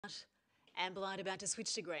Amber light about to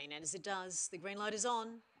switch to green, and as it does, the green light is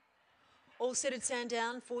on. All set at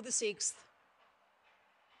Sandown for the 6th.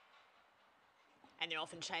 And they're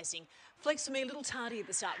off and chasing. Flex for Me, a little tardy at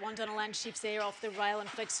the start. One Donaland shifts there off the rail, and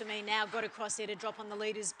Flex for Me now got across there to drop on the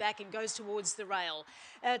leader's back and goes towards the rail.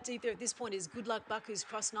 Out deep there at this point is Good Luck Buck, who's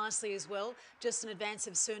crossed nicely as well. Just in advance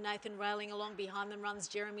of Sir Nathan railing along. Behind them runs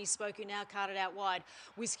Jeremy Spoke, who now carted out wide.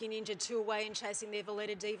 Whiskey Ninja 2 away and chasing their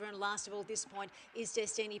Valletta Diva, and last of all at this point is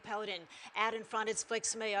Destiny Paladin. Out in front it's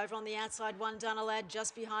Flex for Me. Over on the outside, One Donalad.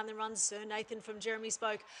 Just behind them runs Sir Nathan from Jeremy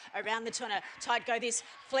Spoke. Around the turner, tight go this.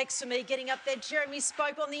 Flex for Me getting up there. Jeremy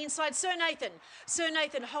Spoke on the inside. Sir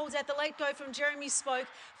Nathan holds out the late go from Jeremy Spoke.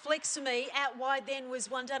 Flex for Me. Out wide then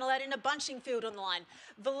was One Donalad in a bunching field on the line.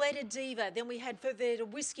 Valletta Diva. Then we had further to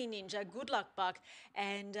Whiskey Ninja, Good Luck Buck,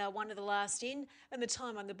 and one of the last in. And the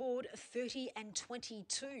time on the board, 30 and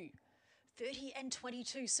 22. 30 and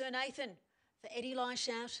 22. Sir Nathan for Eddie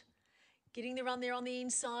Leishout. Getting the run there on the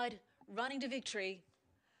inside. Running to victory.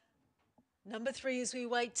 Number 3 as we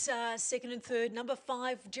wait second and third. Number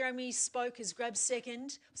 5, Jeremy Spoke has grabbed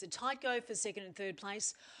second. It was a tight go for second and third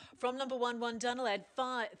place. From number 1, One Donalad,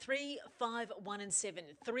 3, 5, 1 and 7.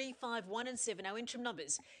 3, 5, 1 and 7, our interim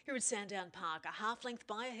numbers here at Sandown Park. A half length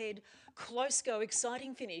by ahead, close go,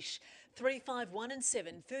 exciting finish. 3, 5, 1 and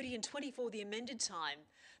 7, 30 and 24 the amended time.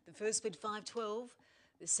 The first split 5:12.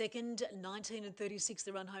 The second, 19 and 36,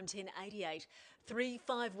 the run home 10.88. 3,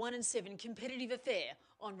 5, 1 and 7, competitive affair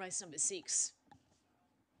on race number 6.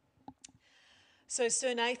 So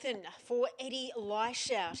Sir Nathan for Eddie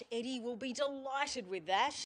Leishout. Eddie will be delighted with that.